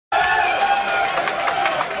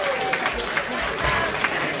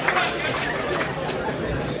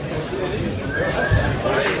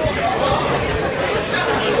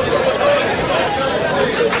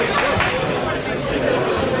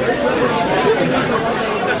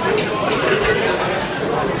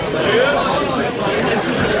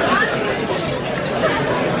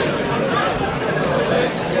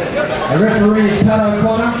referee is Pat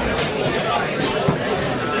O'Connor.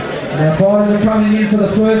 And our fighters are coming in for the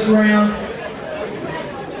first round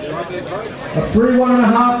of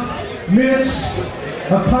 1.5 minutes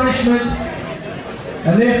of punishment,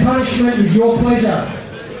 and their punishment is your pleasure.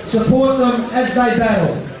 Support them as they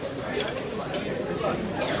battle.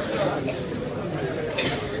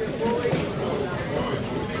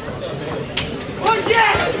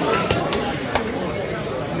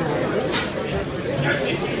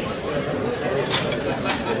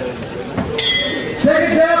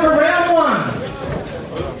 Seconds down for round one.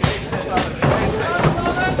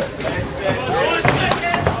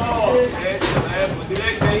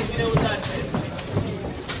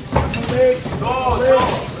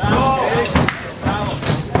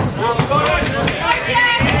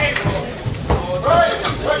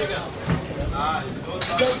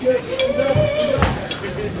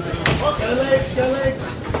 Go legs.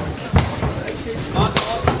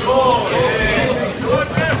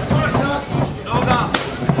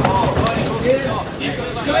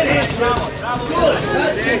 Straight hand. Good,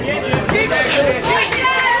 that's it.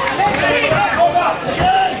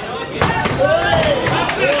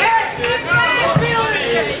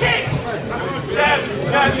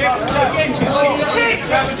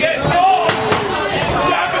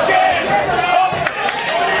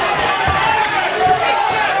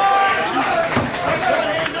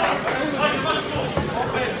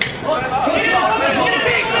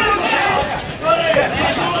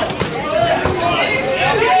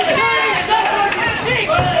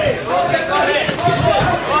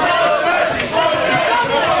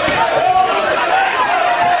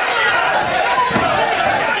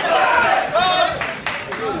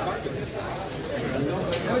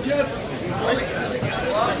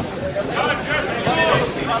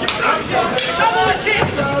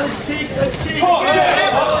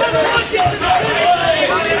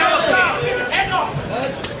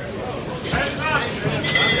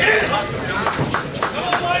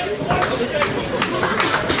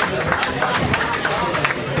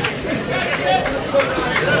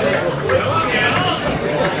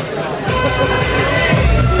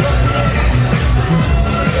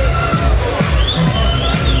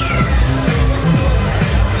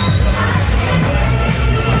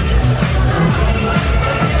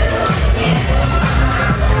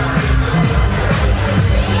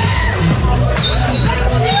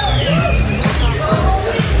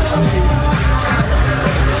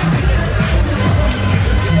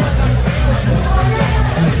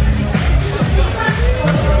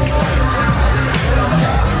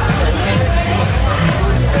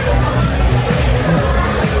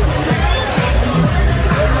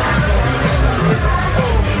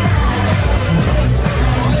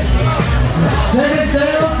 Seconds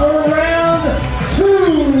down for round two.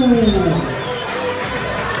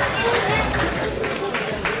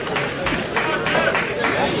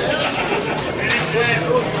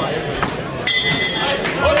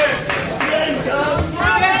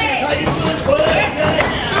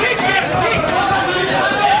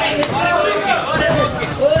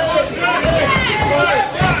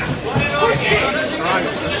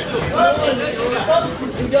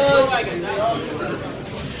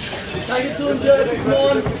 Take it to him, Jeff. Come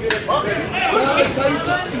on. Take it to him.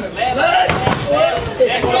 Let's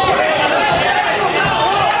go.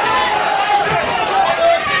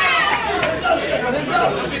 Hands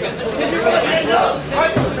up. Get your right hand up.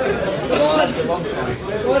 Come on.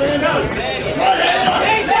 Right hand up. Right hand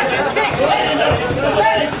up. Right hand up.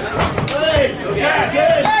 Hey.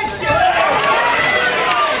 Good.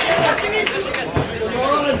 Come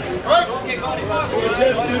on. Good,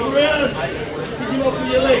 Jeff. Move around. Pick him up with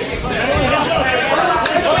your legs. Come on, hands up.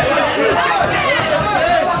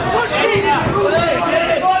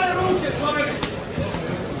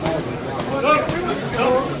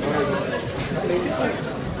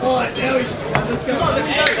 All right, now he's fine. Let's go.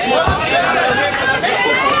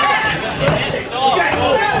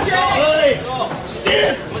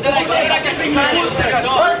 Stiff. Come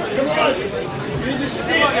on. Use a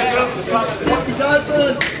stiff. Stiff is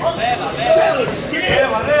open. Tell it, stiff.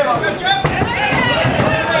 And then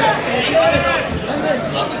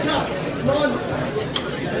uppercut. Come on.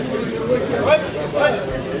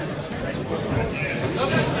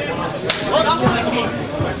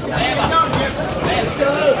 Let's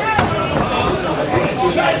go.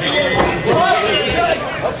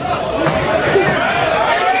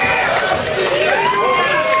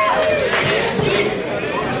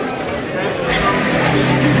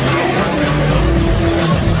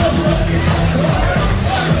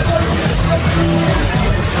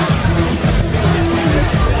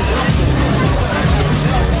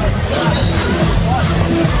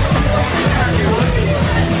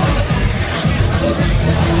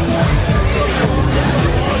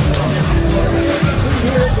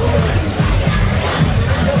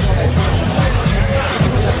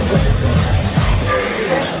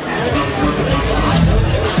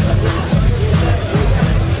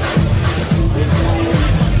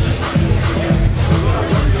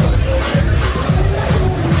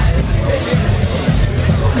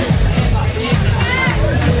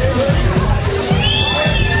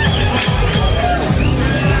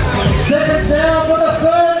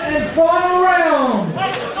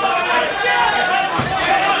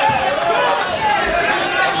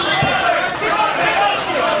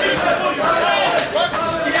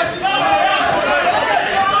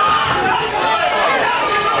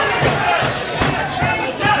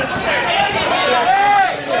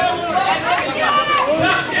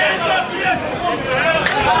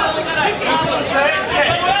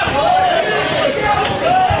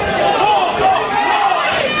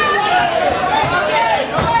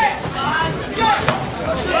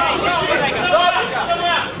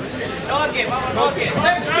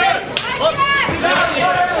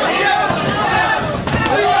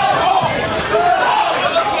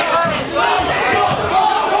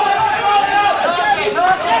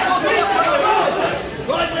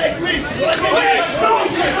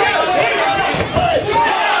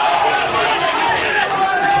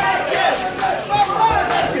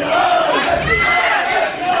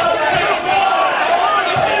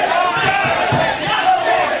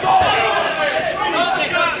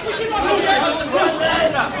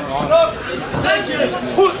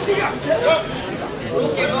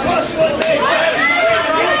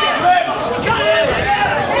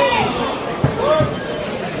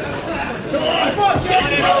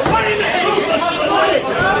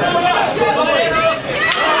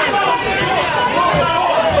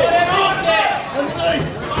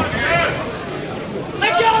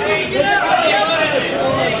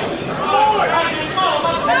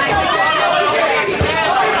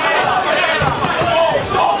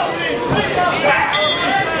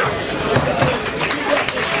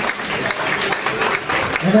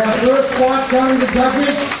 And our first fight going to the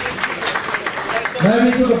judges.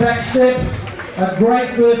 Nobody took a back step. A great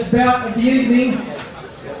first bout of the evening.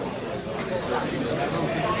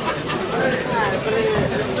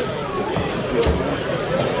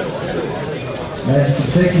 And some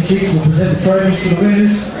sexy chicks will present the trophies to the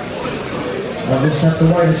winners. I'll just have to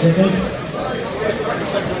wait a second.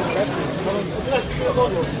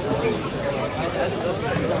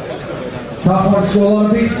 Tough one to score, a lot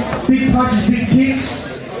of big punches, big kicks.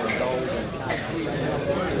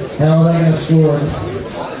 How are they going to score it?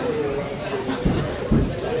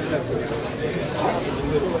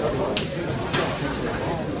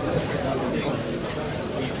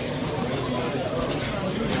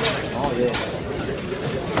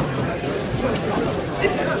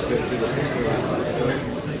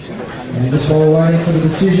 And just while we're waiting for the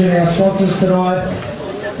decision, our sponsors tonight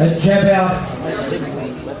at Jabout,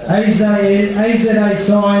 AZA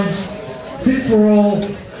Signs, Fit for All,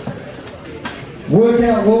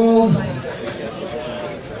 Workout World,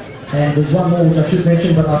 and there's one more which I should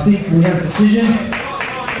mention, but I think we have a decision.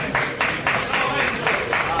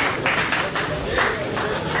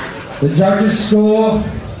 The judges score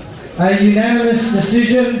a unanimous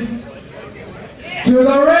decision to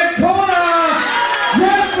the red corner,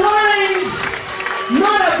 Llanes,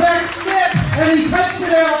 not a back step, and he takes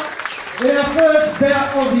it out in our first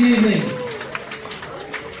bout of the evening.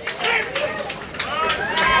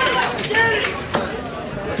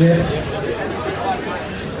 Jeff,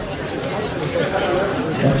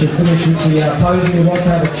 once you finish with the posing, we want to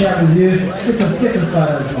have a chat with you. Get some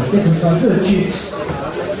photos, mate. Get some photos. Get the chicks.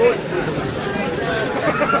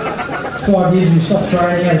 5 years we stopped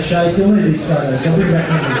training, had a shake. You'll need these photos. I'll bring back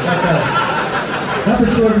memories. Okay.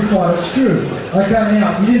 Happens to every fight, it's true. Okay,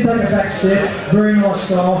 now, you did take a back step. Very nice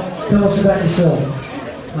style. Tell us about yourself.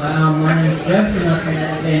 My name is Jeff, and I'm from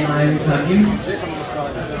Kentucky.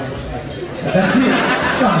 That's it.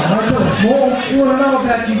 Come on, tell us more. We want to know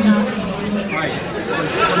about you too.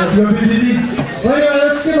 You're a bit busy. Well, anyway,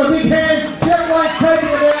 let's give him a big hand. Jeff Llanes taking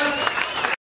it out.